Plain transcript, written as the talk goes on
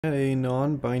At a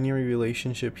non-binary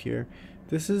relationship here.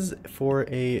 This is for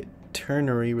a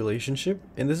ternary relationship,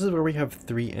 and this is where we have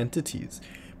three entities.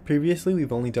 Previously,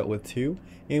 we've only dealt with two,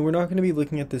 and we're not going to be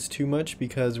looking at this too much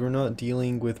because we're not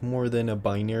dealing with more than a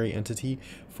binary entity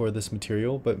for this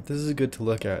material, but this is good to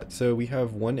look at. So we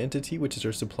have one entity, which is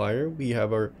our supplier. We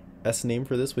have our S name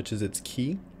for this, which is its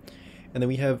key, and then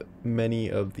we have many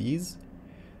of these.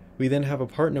 We then have a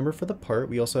part number for the part.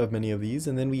 We also have many of these,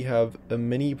 and then we have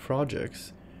many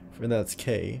projects, and that's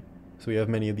K, so we have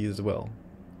many of these as well.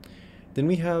 Then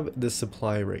we have the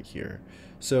supply right here.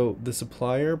 So the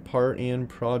supplier, part, and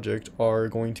project are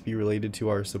going to be related to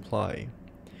our supply.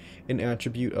 An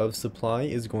attribute of supply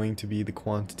is going to be the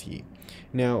quantity.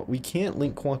 Now, we can't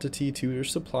link quantity to your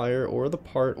supplier or the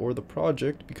part or the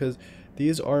project because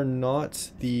these are not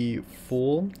the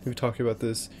full, we've talked about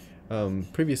this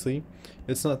previously,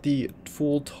 it's not the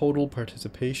full total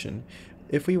participation.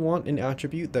 If we want an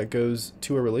attribute that goes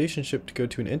to a relationship to go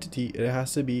to an entity, it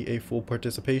has to be a full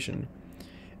participation.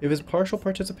 If it's partial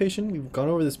participation, we've gone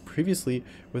over this previously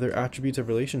with our attributes of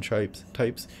relation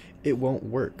types, it won't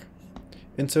work.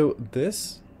 And so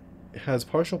this has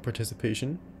partial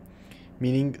participation,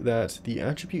 meaning that the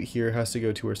attribute here has to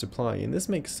go to our supply, and this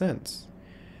makes sense.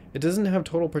 It doesn't have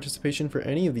total participation for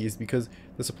any of these because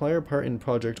the supplier, part, and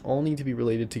project all need to be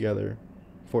related together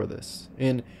for this.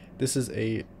 And this is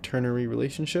a ternary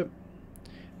relationship.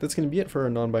 That's going to be it for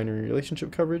our non-binary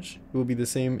relationship coverage. It will be the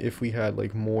same if we had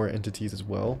like more entities as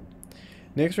well.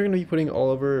 Next, we're going to be putting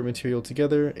all of our material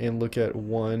together and look at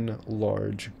one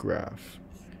large graph.